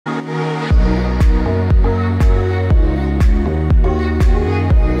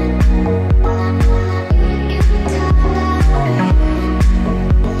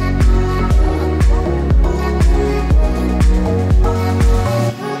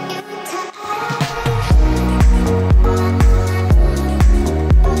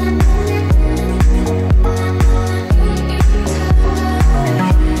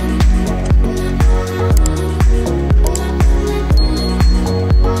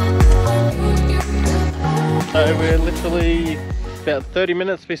So we're literally about 30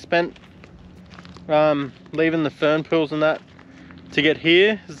 minutes we spent leaving the fern pools and that to get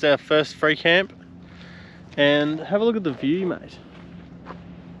here. This is our first free camp, and have a look at the view, mate.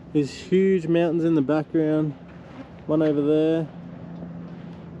 These huge mountains in the background, one over there,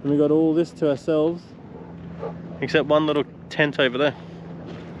 and we got all this to ourselves except one little tent over there.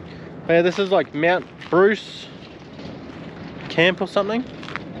 But yeah, this is like Mount Bruce camp or something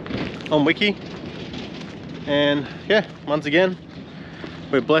on Wiki, and yeah, once again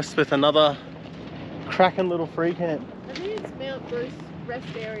we're blessed with another cracking little free camp. I think it's Mount Bruce Rest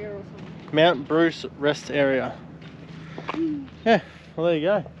Area or something. Mount Bruce Rest Area. Yeah, well there you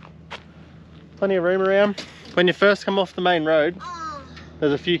go. Plenty of room around. When you first come off the main road,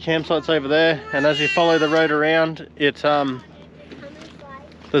 there's a few campsites over there, and as you follow the road around, it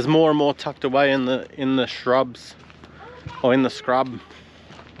there's more and more tucked away in the shrubs or in the scrub.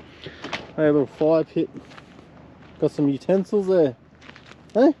 Hey, a little fire pit. Got some utensils there.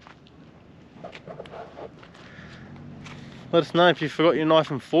 Hey? Let us know if you forgot your knife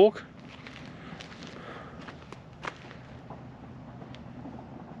and fork.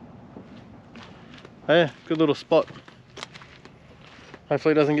 Yeah, good little spot.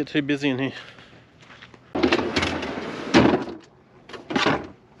 Hopefully it doesn't get too busy in here.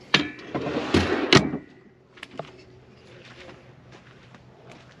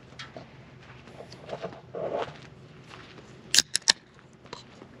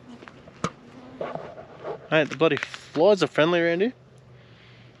 Hey, the bloody flies are friendly around here.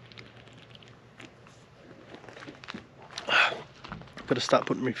 Gotta start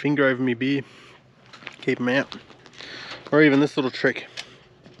putting my finger over my beer, keep them out. Or even this little trick,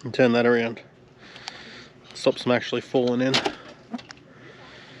 and turn that around. Stops them actually falling in.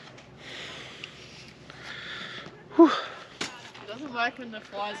 Whew. It doesn't work when the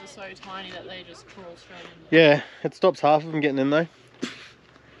flies are so tiny that they just crawl straight in. Yeah, it stops half of them getting in though.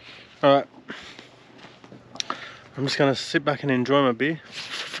 Alright. I'm just gonna sit back and enjoy my beer.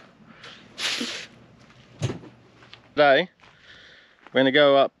 Today, we're gonna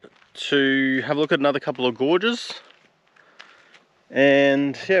go up to have a look at another couple of gorges.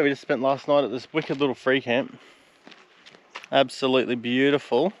 And yeah, we just spent last night at this wicked little free camp. Absolutely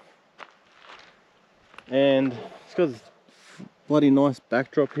beautiful. And it's got this bloody nice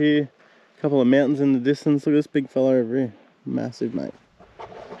backdrop here. A couple of mountains in the distance. Look at this big fella over here. Massive, mate.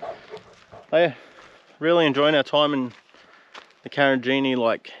 Oh yeah, really enjoying our time in the Karijini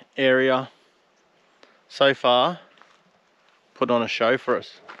like area so far. Put on a show for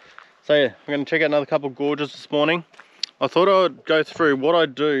us. So yeah, we're going to check out another couple of gorges this morning. I thought I would go through what I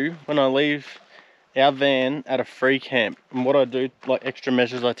do when I leave our van at a free camp, and what I do, like extra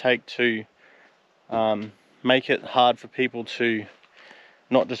measures I take to make it hard for people to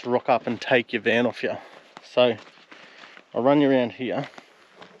not just rock up and take your van off you. So I'll run you around here.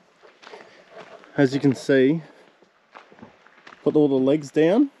 As you can see, put all the legs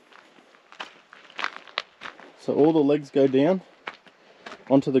down. So all the legs go down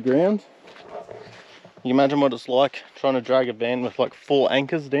onto the ground. You can imagine what it's like trying to drag a van with like 4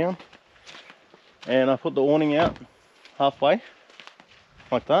 anchors down. And I put the awning out halfway,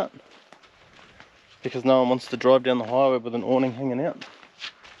 like that, because no one wants to drive down the highway with an awning hanging out.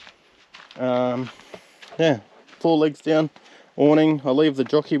 Yeah, 4 legs down, awning. I leave the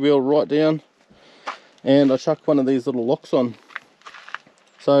jockey wheel right down, and I chuck one of these little locks on.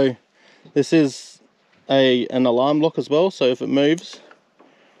 So this is an alarm lock as well, so if it moves,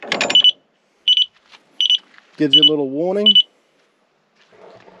 gives you a little warning.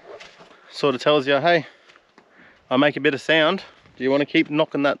 Sort of tells you, hey, I make a bit of sound. Do you want to keep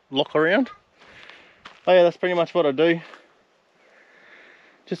knocking that lock around? Oh yeah, that's pretty much what I do.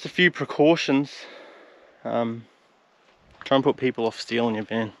 Just a few precautions. Try and put people off stealing your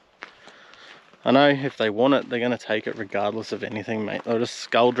van. I know if they want it, they're going to take it regardless of anything, mate. They'll just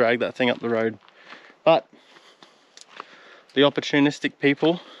skull drag that thing up the road. But the opportunistic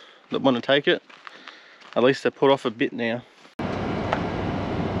people that want to take it, at least they're put off a bit now.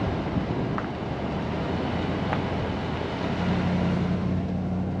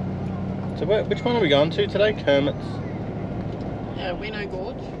 So which one are we going to today? Kermit's? Yeah, We Know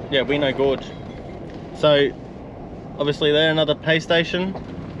Gorge. Yeah, We Know Gorge. So obviously they're another pay station.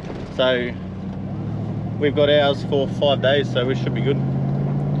 So we've got ours for 5 days, so we should be good.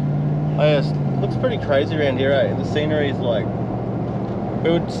 Oh yeah, it looks pretty crazy around here, eh? The scenery is like,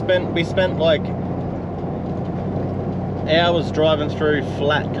 we spent like hours driving through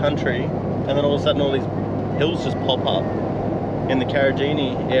flat country, and then all of a sudden all these hills just pop up in the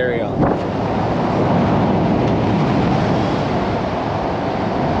Karijini area.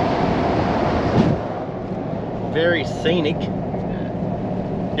 very scenic.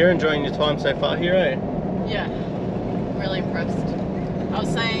 You're enjoying your time so far here, eh? Yeah, really impressed. I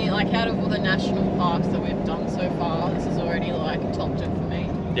was saying, like, out of all the national parks that we've done so far, this is already like topped it for me.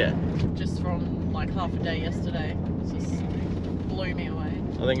 Yeah. Just from like half a day yesterday, it just blew me away.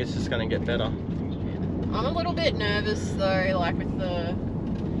 I think it's just going to get better. I'm a little bit nervous though, like with the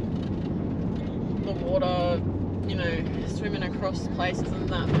water, you know, swimming across places and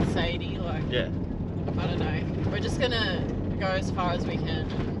that with Sadie. Like, yeah. I don't know. We're just gonna go as far as we can.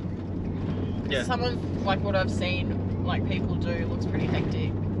 Yeah. Some of like what I've seen, like people do, looks pretty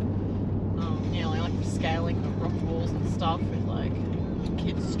hectic. You know, like scaling the rock walls and stuff with like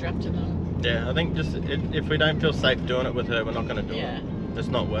kids strapped to them. Yeah, I think just if we don't feel safe doing it with her, we're not going to do it. It's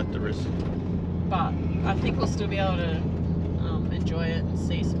not worth the risk. But I think we'll still be able to enjoy it and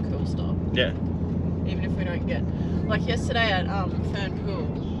see some cool stuff. Yeah. Even if we don't get, like yesterday at Fern Pool.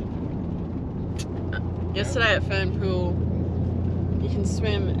 Yesterday at Fern Pool, you can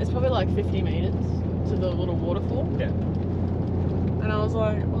swim. It's probably like 50 meters to the little waterfall. Yeah. And I was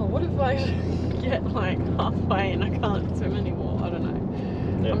like, well, what if I get like halfway and I can't swim anymore? I don't know.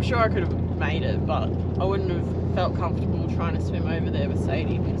 Yeah. I'm sure I could have made it, but I wouldn't have felt comfortable trying to swim over there with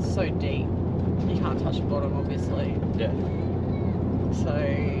Sadie because it's so deep. You can't touch the bottom, obviously. Yeah. So.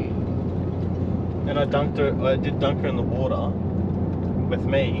 And I did dunk her in the water with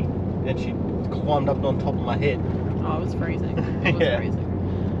me, and she climbed up on top of my head. Oh, it was freezing. It was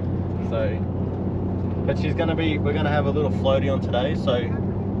freezing. So, but we're gonna have a little floaty on today, so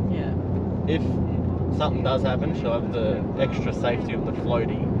yeah. If something does happen, she'll have the extra safety of the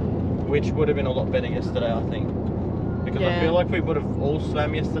floaty, which would have been a lot better yesterday, I think. Because I feel like we would have all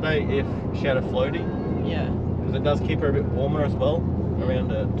swam yesterday if she had a floaty. Yeah. Because it does keep her a bit warmer as well, around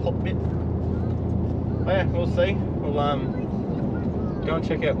the top bit. But yeah, we'll see. We'll go and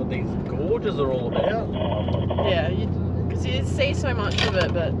check out what these gorges are all about. Yeah, because you see so much of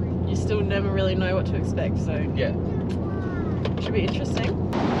it, but you still never really know what to expect, so yeah. Should be interesting.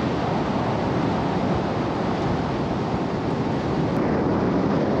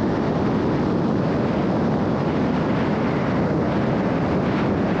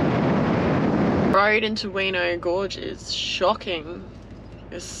 Road into Weno Gorge is shocking.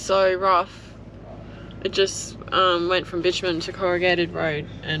 It's so rough. It just went from bitumen to corrugated road,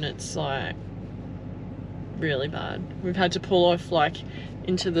 and it's like really bad. We've had to pull off like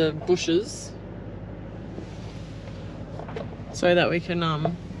into the bushes so that we can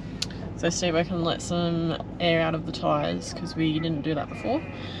so Steve can let some air out of the tires because we didn't do that before.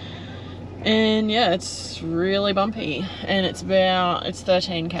 And yeah, it's really bumpy, and it's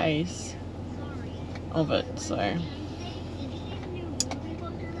 13 k's of it, so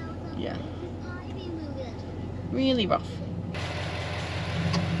yeah, really rough.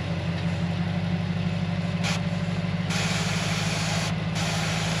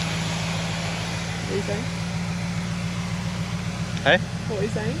 What are you saying? Hey? What are you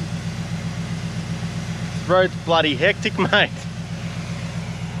saying? This road's bloody hectic, mate.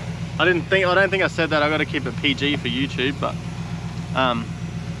 I don't think I said that. I got to keep it PG for YouTube, but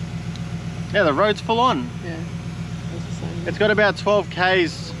yeah, the road's full on. Yeah, that's the same. It's got about 12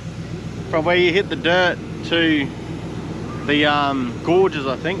 k's from where you hit the dirt to the gorges,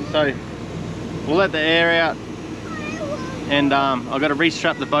 I think. So we'll let the air out, and I've got to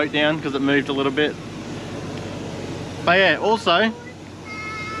restrap the boat down because it moved a little bit. But yeah, also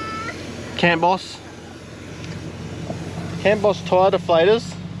Camp Boss tire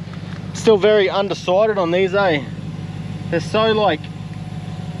deflators, still very undecided on these, eh? They're so like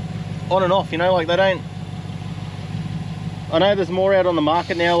on and off, you know, like they don't, I know there's more out on the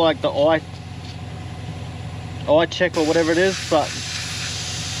market now, like the eye check or whatever it is, but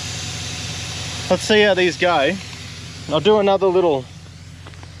let's see how these go. I'll do another little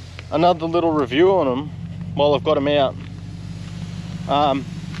review on them while I've got them out.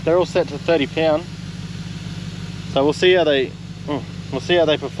 They're all set to 30 pound, so we'll see how they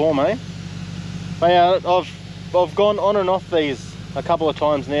perform, eh? But yeah, I've gone on and off these a couple of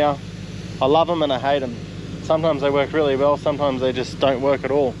times now. I love them and I hate them. Sometimes they work really well, sometimes they just don't work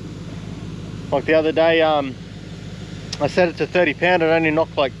at all. Like the other day, I set it to 30 pound, it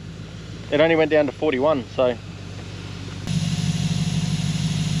only went down to 41, so.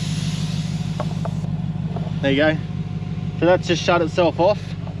 There you go. So that's just shut itself off.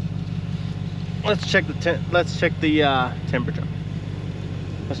 Let's check the temperature.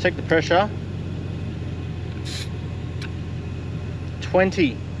 Let's check the pressure.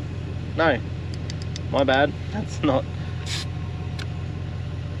 20. No, my bad. That's not.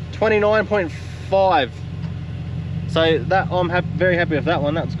 29.5. So that I'm very happy with that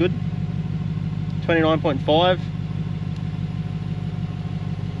one. That's good. 29.5.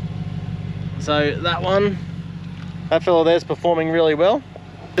 So that fella there's performing really well.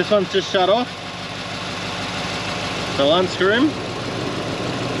 This one's just shut off. So I'll unscrew him.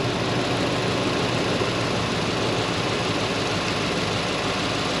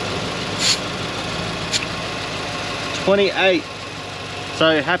 $28.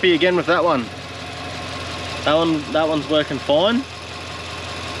 So happy again with that one. That one's working fine.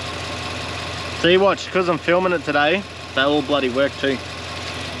 See, watch, because I'm filming it today, they all bloody work too.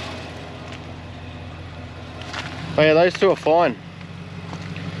 But yeah, those two are fine.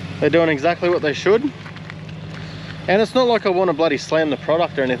 They're doing exactly what they should. And it's not like I want to bloody slam the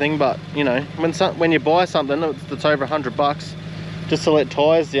product or anything, but you know, when you buy something that's over $100 just to let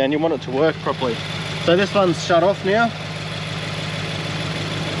tyres down, you want it to work properly. So this one's shut off now.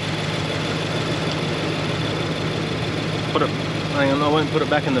 Hang on, I won't put it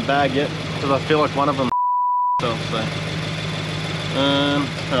back in the bag yet because I feel like one of them so.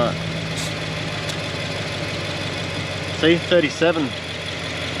 Alright. See, 37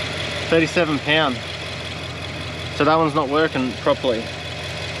 pound. So that one's not working properly.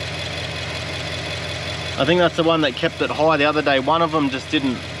 I think that's the one that kept it high the other day. One of them just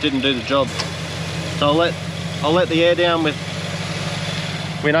didn't do the job. So I'll let the air down with,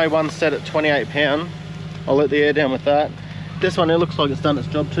 we know one's set at 28 pound. I'll let the air down with that. This one, it looks like it's done its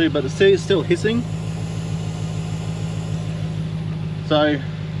job too, but it's still hissing. So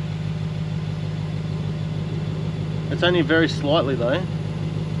it's only very slightly though.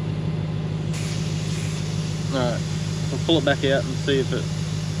 Alright, we'll pull it back out and see if it,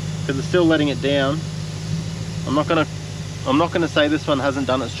 because it's still letting it down. I'm not gonna say this one hasn't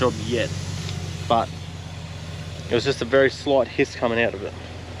done its job yet, but it was just a very slight hiss coming out of it.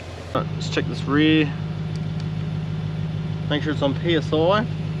 Right, let's check this rear. Make sure it's on PSI.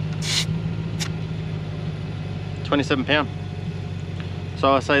 27 pound.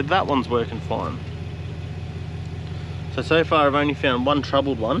 So I say that one's working fine. So far I've only found one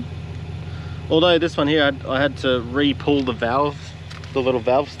troubled one. Although this one here, I had to re-pull the valve, the little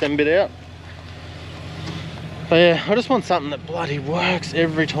valve stem bit out. But yeah, I just want something that bloody works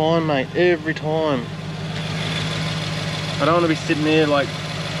every time, mate, every time. I don't want to be sitting there like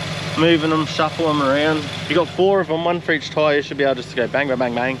moving them, shuffle them around. If you got 4 of them, one for each tyre, you should be able just to go bang, bang,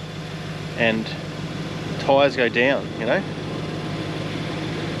 bang, bang, and tyres go down, you know?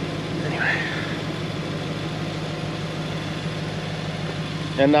 Anyway.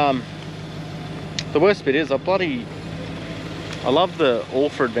 And the worst bit is I love the All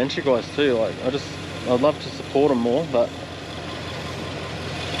for Adventure guys too. Like I'd love to support them more, but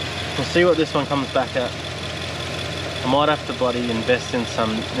we'll see what this one comes back at. I might have to bloody invest in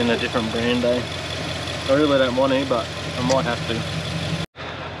a different brand, eh? I really don't want to, but I might have to.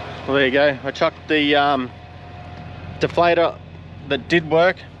 Well, there you go. I chucked the deflator that did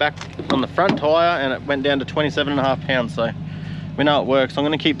work back on the front tyre, and it went down to 27.5 pounds. So we know it works. I'm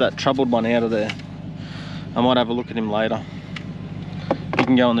going to keep that troubled one out of there. I might have a look at him later. He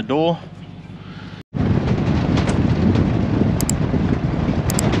can go in the door.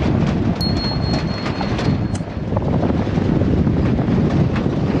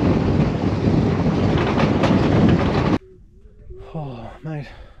 Oh, mate,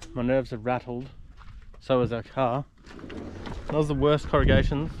 my nerves are rattled. So is our car. That was the worst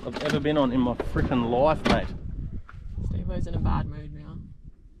corrugations I've ever been on in my freaking life, mate. Steve-O's in a bad mood now.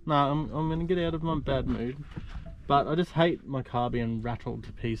 No, I'm gonna get out of my bad mood, but I just hate my car being rattled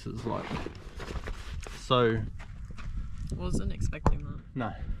to pieces, like, so. Wasn't expecting that.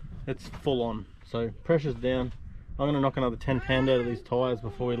 No, it's full on. So pressure's down. I'm gonna knock another 10 pound out of these tyres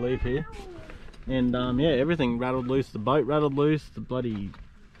before we leave here. And yeah, everything rattled loose. The boat rattled loose. The bloody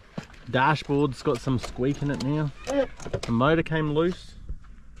dashboard's got some squeak in it now. The motor came loose.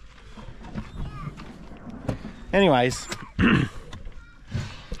 Anyways,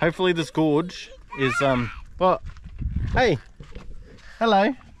 hopefully this gorge is well, hey,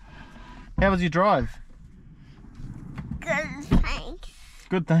 hello, how was your drive? Good, thanks.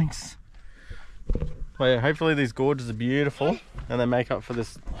 Good, thanks. Well, yeah, hopefully these gorges are beautiful and they make up for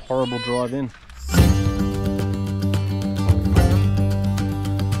this horrible drive in.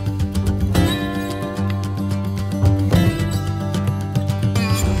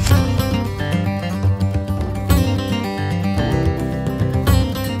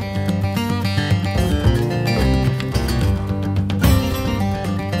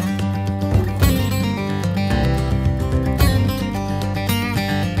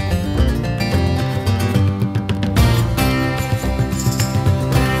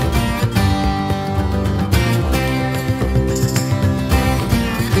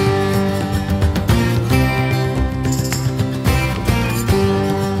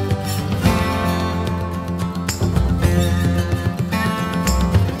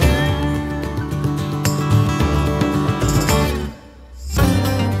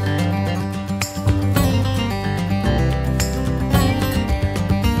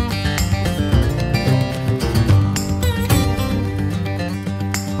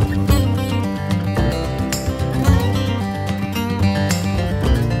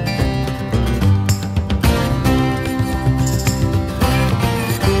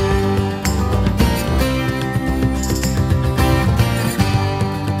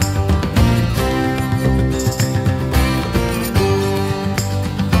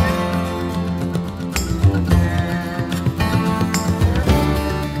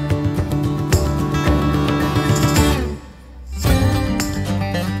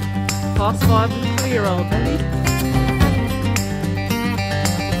 bus vibe with a 3-year-old baby.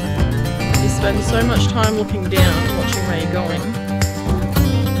 You spend so much time looking down, watching where you're going,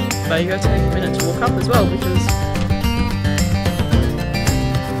 but you gotta take a minute to walk up as well because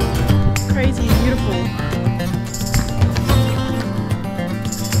it's crazy beautiful.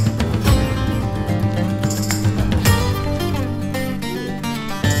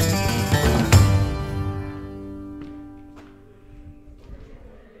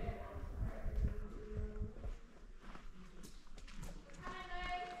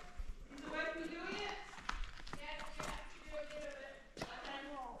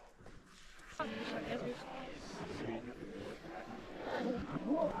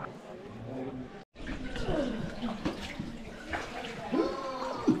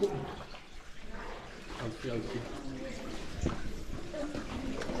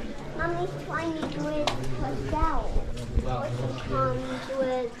 Mummy's trying to do it herself. She can't do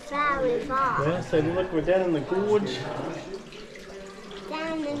it very far. Yeah, so look, we're down in the gorge.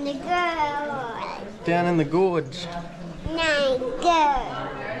 Down in the gorge. Down in the gorge. No, go.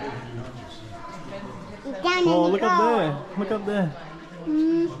 Down Oh, in the look up there. Look up there.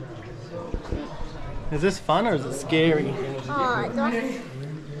 Mm. Is this fun or is it scary? Oh,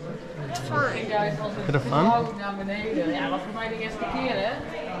 that's fun. Bit of fun?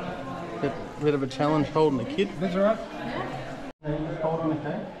 Bit of a challenge holding a kid. That's alright. Yeah. You just holding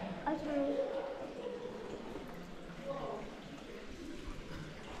okay? Okay.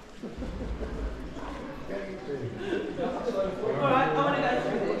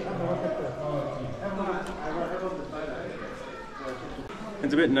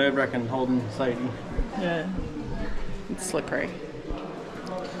 It's a bit nerve-wracking holding Sadie. Yeah, it's slippery.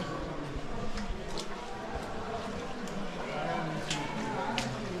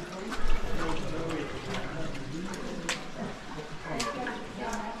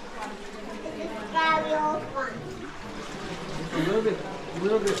 Very all fun. A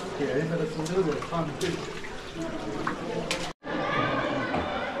little bit scary, but it's a little bit of fun too.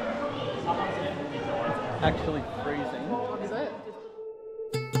 Actually freezing. What is it?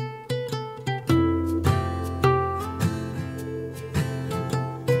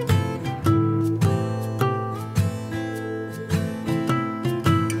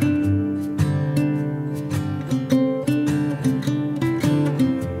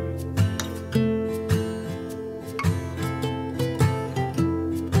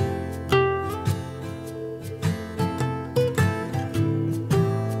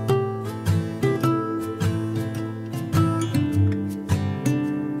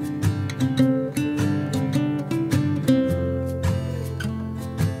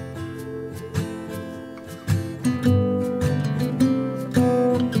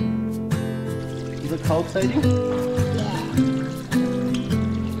 Is it cold, Sadie?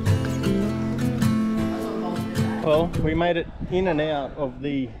 Well, we made it in and out of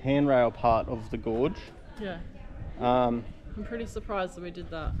the handrail part of the gorge. Yeah. I'm pretty surprised that we did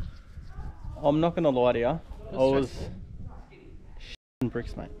that. not going to lie to you. I was stressful. shitting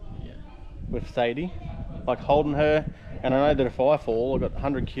bricks, mate, Yeah. with Sadie. Like holding her, and I know that if I fall, I've got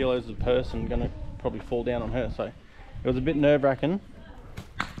 100 kilos of person going to probably fall down on her. So it was a bit nerve-wracking.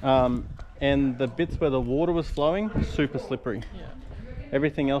 And the bits where the water was flowing, super slippery. Yeah.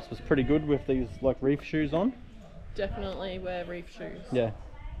 Everything else was pretty good with these like reef shoes on. Definitely wear reef shoes. Yeah.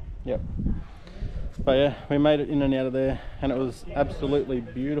 Yep. But yeah, we made it in and out of there, and it was absolutely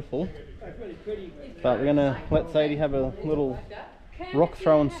beautiful. But we're gonna let Sadie have a little rock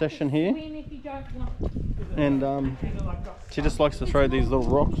throwing session here, and she just likes to throw these little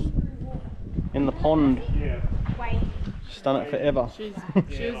rocks in the pond. She's done it forever. She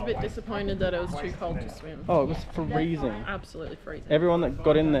was a bit disappointed that it was too cold to swim. Oh, it was freezing. Absolutely freezing. Everyone that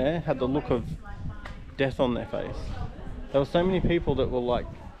got in there had the look of death on their face. There were so many people that were like,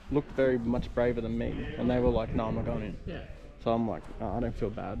 looked very much braver than me, and they were like, no, I'm not going in. Yeah. So I'm like, oh, I don't feel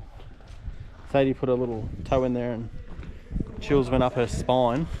bad. Sadie put a little toe in there and chills went up her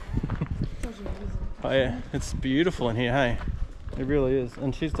spine. Oh yeah, it's beautiful in here, hey? It really is.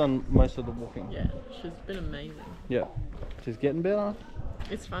 And she's done most of the walking. Yeah, she's been amazing. Yeah. She's getting better.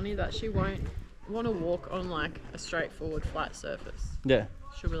 It's funny that she won't want to walk on like a straightforward flat surface. Yeah.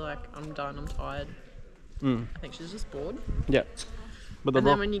 She'll be like, I'm done, I'm tired. Mm. I think she's just bored. Yeah. But And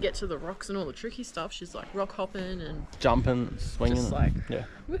then when you get to the rocks and all the tricky stuff, she's like rock hopping and jumping, swinging. just like, yeah.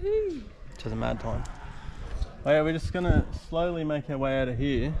 woohoo! Which is a mad time. Oh yeah, we're just gonna slowly make our way out of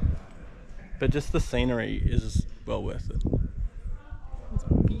here. But just the scenery is well worth it. It's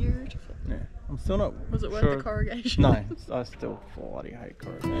beautiful. Yeah. I'm still not Was it worth sure. the corrugation? No, I still bloody hate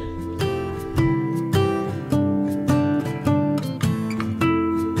corrugation.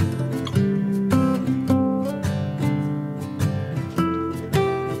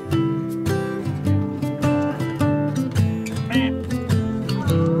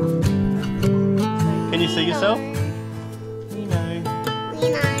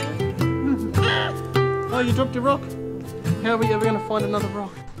 you dropped your rock. How are we ever going to find another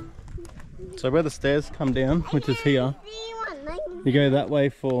rock? So where the stairs come down, which is here, you go that way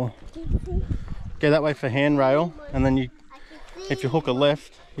for handrail, and then if you hook a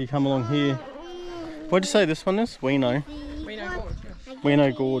left, you come along here. What'd you say this one is? Weeno. Weeno Gorge. Yeah.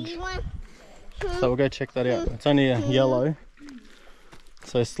 Weeno Gorge. So we'll go check that out. It's only a yellow,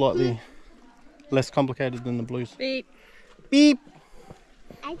 so slightly less complicated than the blues. Beep. Beep.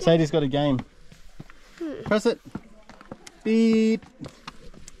 Sadie's got a game. Press it. Beep.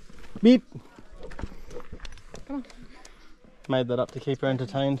 Beep. Come on. Made that up to keep her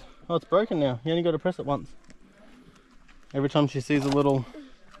entertained. Oh, it's broken now. You only got to press it once. Every time she sees a little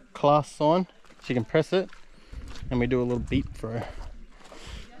class sign, she can press it, and we do a little beep for her.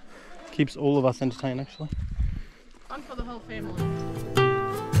 Keeps all of us entertained, actually. Fun for the whole family.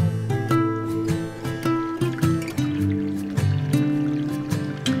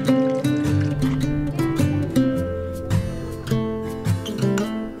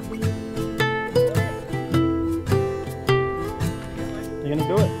 You're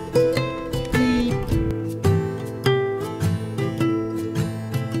gonna do it.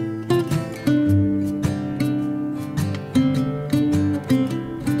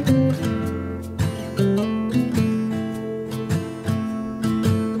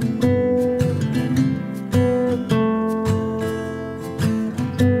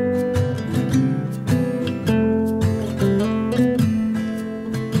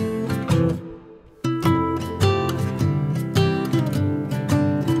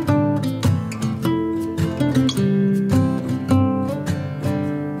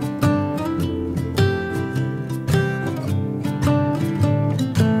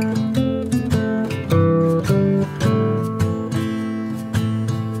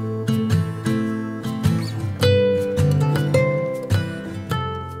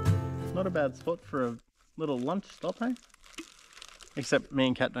 Not a bad spot for a little lunch stop, hey? Except me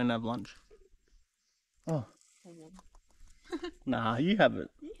and Kat don't have lunch. Oh. Nah, you have it.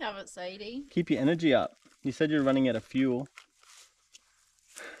 You have it, Sadie. Keep your energy up. You said you're running out of fuel.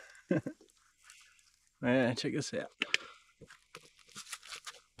 Yeah, check this out.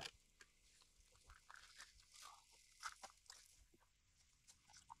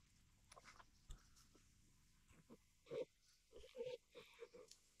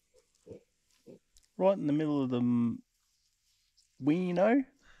 Right in the middle of the Weeno?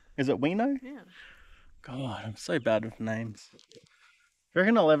 Is it Weeno? Yeah. God, I'm so bad with names. Do you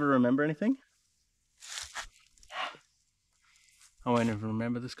reckon I'll ever remember anything? I won't even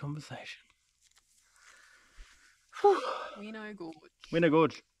remember this conversation. Weeno Gorge. Weeno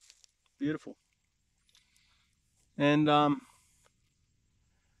Gorge. Beautiful. And I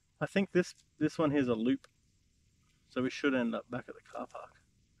think this one here's a loop. So we should end up back at the car park.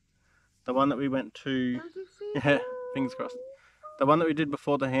 The one that we went to, yeah, fingers crossed. The one that we did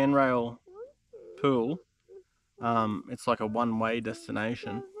before the handrail pool, it's like a one-way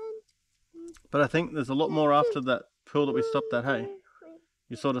destination. But I think there's a lot more after that pool that we stopped at, hey?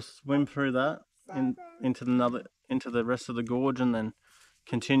 You sort of swim through that into the rest of the gorge and then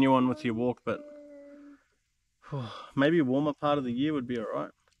continue on with your walk, but maybe a warmer part of the year would be alright.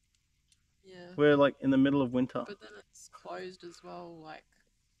 Yeah. We're like in the middle of winter. But then it's closed as well, like.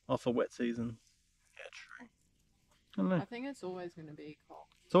 Oh, for wet season. Yeah, true. I don't know. I think it's always going to be cold.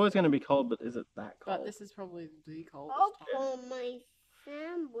 It's always going to be cold, but is it that cold? But this is probably the coldest I'll time. pour my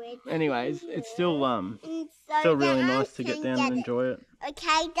sandwich. Anyways, it's still And so still really that nice I to get can down and enjoy it.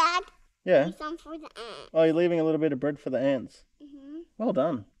 Okay, Dad. Yeah. Some for the ant. Oh, you're leaving a little bit of bread for the ants. Mm-hmm. Well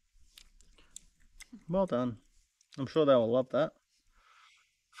done. Well done. I'm sure they will love that.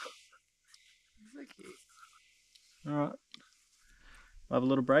 So cute. Alright. We'll have a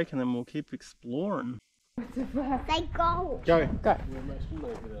little break and then we'll keep exploring. Say go. Go. Go.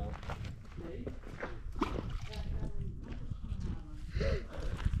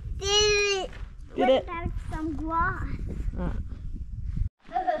 Did Did it? about some grass?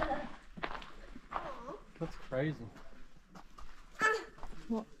 That's crazy.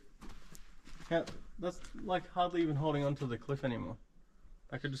 What? Yeah, that's like hardly even holding onto the cliff anymore.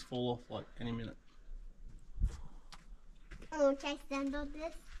 That could just fall off like any minute. Oh, can I stand on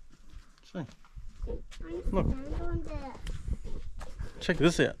this? See. Look. Stand on this. Check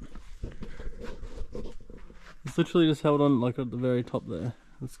this out. It's literally just held on like at the very top there.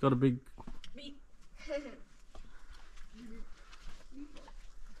 It's got a big...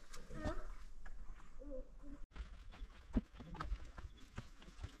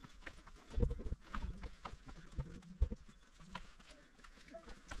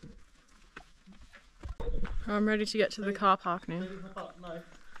 I'm ready to get to the car park now.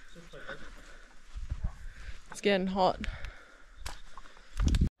 It's getting hot.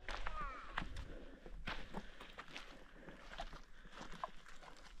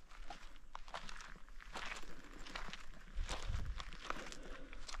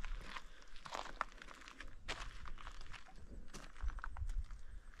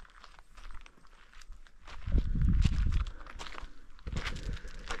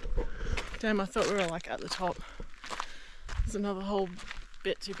 Damn, I thought we were like at the top. There's another whole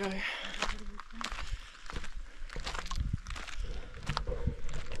bit to go.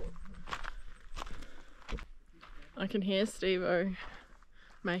 I can hear Steve-O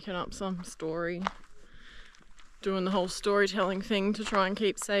making up some story, doing the whole storytelling thing to try and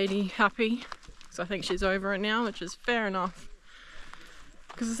keep Sadie happy. So I think she's over it now, which is fair enough.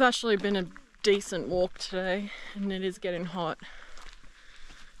 Because it's actually been a decent walk today and it is getting hot.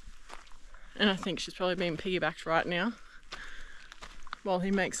 And I think she's probably being piggybacked right now while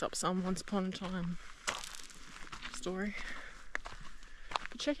he makes up some once upon a time story.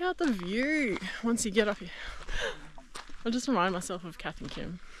 But check out the view once you get up here. I'll just remind myself of Kath and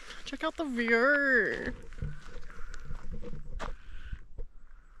Kim. Check out the view.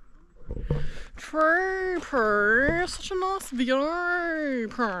 True, purr. Such a nice view,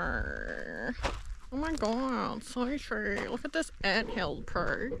 purr. Oh my god, so true. Look at this anthill,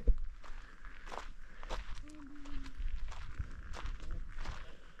 purr.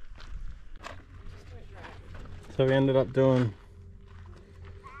 So we ended up doing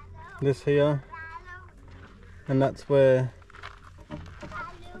this here, and that's where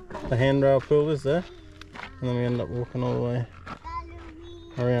the handrail pool is there, and then we ended up walking all the way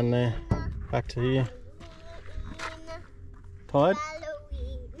around there back to here. Tired?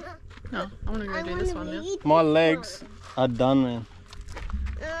 No, I want to go do this one now. My legs are done, man.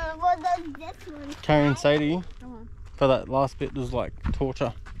 What does this one? Carrying Sadie for that last bit was like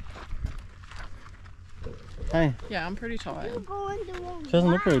torture. Hey. Yeah, I'm pretty tired. She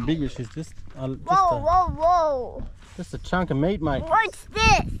doesn't look very big, but she's just Whoa. just a chunk of meat, mate. What's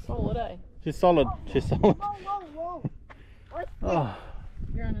this? Solid, eh? She's solid. She's solid. Whoa. What's this? Oh,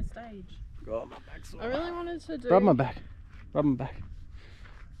 You're on a stage. God, my back's sore. I really wanted to do... Rub my back. Rub my back.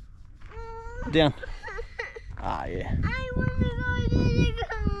 Down. Ah, yeah. I want to go to the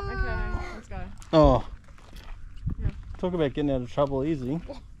Okay, let's go. Oh. Yeah. Talk about getting out of trouble easy.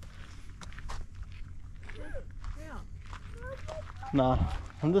 Nah,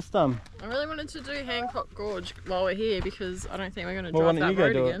 I'm just I really wanted to do Hancock Gorge while we're here because I don't think we're going to Well, why drive don't that you go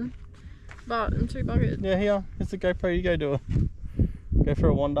road do it? again. But I'm too buggered. Yeah, here. Here's the GoPro. You go do it. Go for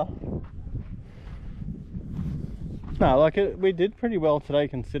a wander. No, like we did pretty well today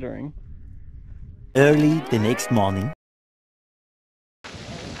considering. Early the next morning.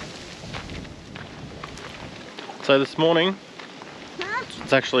 So this morning,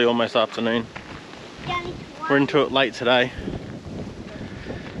 it's actually almost afternoon. We're into it late today.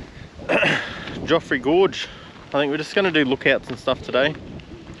 Joffrey Gorge. I think we're just going to do lookouts and stuff today.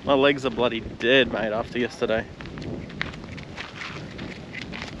 My legs are bloody dead, mate, after yesterday.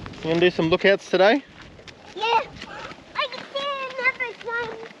 You going to do some lookouts today? Yeah. I can see another one.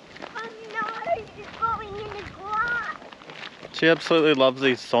 Oh no, it's going in the glass. She absolutely loves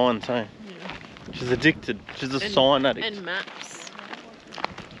these signs, hey? Yeah. She's addicted. She's a sign addict. And maps.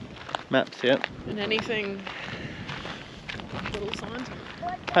 Maps, yeah. And anything. Little signs.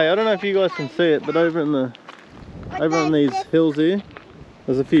 Hey, I don't know if you guys can see it, but over on these hills here,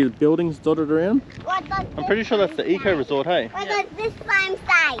 there's a few buildings dotted around. I'm pretty sure that's the eco resort, hey? What does this sign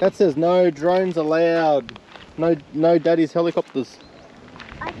say? That says no drones allowed. No daddy's helicopters.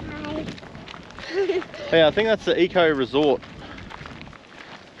 Okay. Yeah, I think that's the eco resort.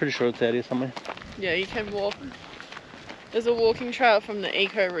 Pretty sure it's out here somewhere. Yeah, you can walk. There's a walking trail from the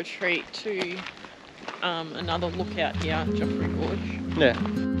eco retreat to another lookout here at Joffrey Gorge. Yeah.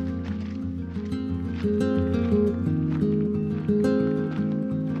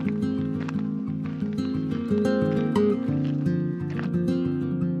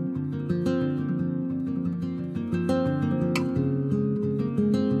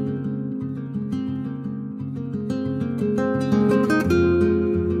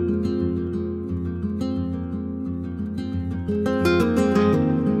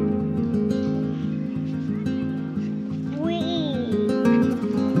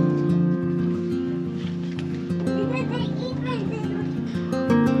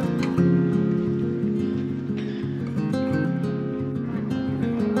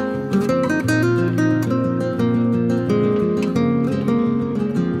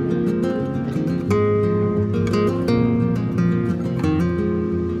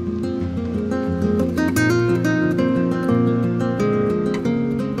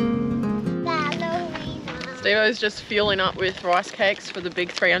 Tomo's just fueling up with rice cakes for the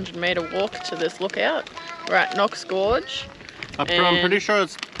big 300-metre walk to this lookout. We're at Knox Gorge. I'm pretty sure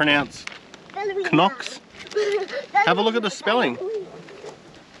it's pronounced Knox. Have a look at the spelling.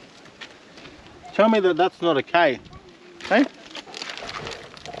 Tell me that that's not a K. Hey?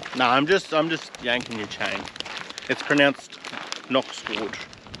 No, I'm just yanking your chain. It's pronounced Knox Gorge.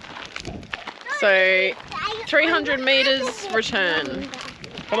 So 300 metres return.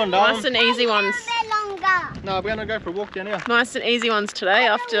 Come on, darling. Nice and easy ones. No, we're gonna go for a walk down here. Nice and easy ones today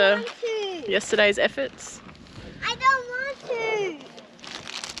after yesterday's efforts. I don't want to.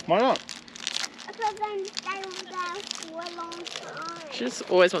 Why not? Because I'm staying there for a long time. She just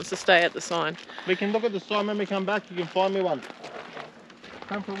always wants to stay at the sign. We can look at the sign when we come back. You can find me one.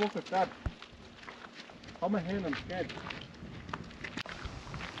 Come for a walk with Dad. Hold my hand, I'm scared.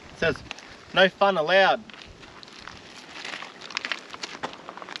 It says, no fun allowed.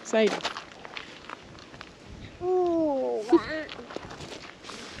 Say. Ooh,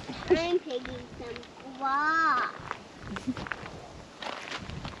 I'm taking some grass.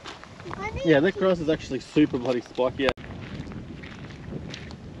 Yeah, that grass is actually super bloody spiky.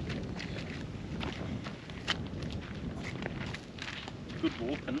 Good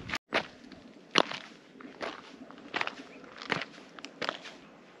walking.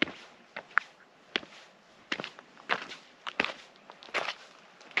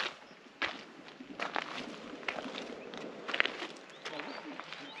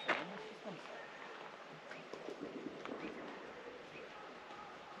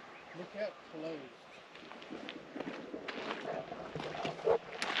 Lookout closed.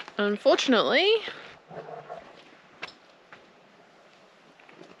 Unfortunately,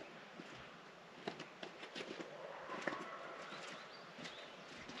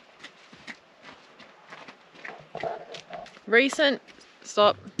 recent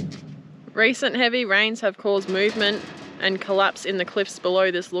heavy rains have caused movement and collapse in the cliffs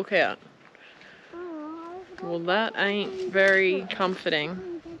below this lookout. Well, that ain't very comforting.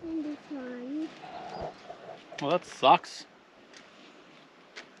 Well, that sucks.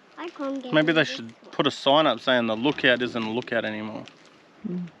 I can't get Maybe they should put a sign up saying the lookout isn't a lookout anymore.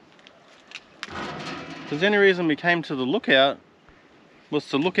 Because the only reason we came to the lookout was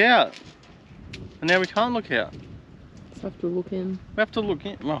to look out. And now we can't look out. Just have to look in. We have to look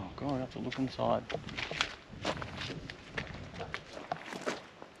in. Oh God, we have to look inside.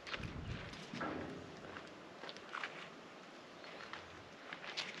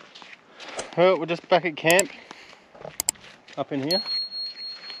 Well, we're just back at camp. Up in here.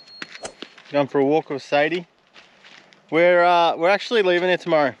 Going for a walk with Sadie. We're actually leaving here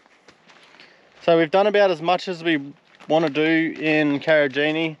tomorrow. So we've done about as much as we want to do in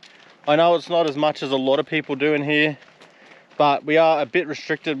Karijini. I know it's not as much as a lot of people do in here, but we are a bit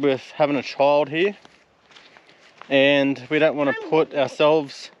restricted with having a child here, and we don't want to put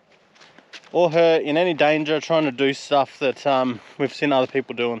ourselves or her in any danger trying to do stuff that we've seen other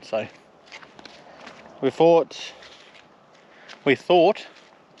people doing. So we thought we'll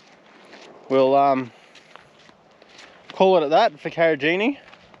call it at that for Karijini.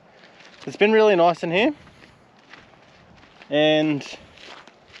 It's been really nice in here, and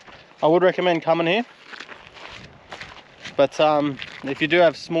I would recommend coming here. But if you do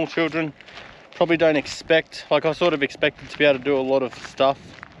have small children, probably don't expect, like I sort of expected to be able to do a lot of stuff.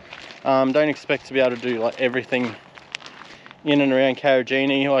 Don't expect to be able to do like everything in and around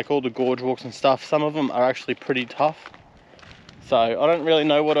Karijini, like all the gorge walks and stuff. Some of them are actually pretty tough. So I don't really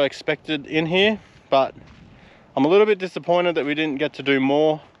know what I expected in here, but I'm a little bit disappointed that we didn't get to do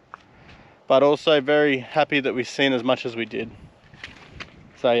more, but also very happy that we've seen as much as we did.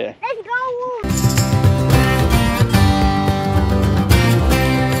 So yeah.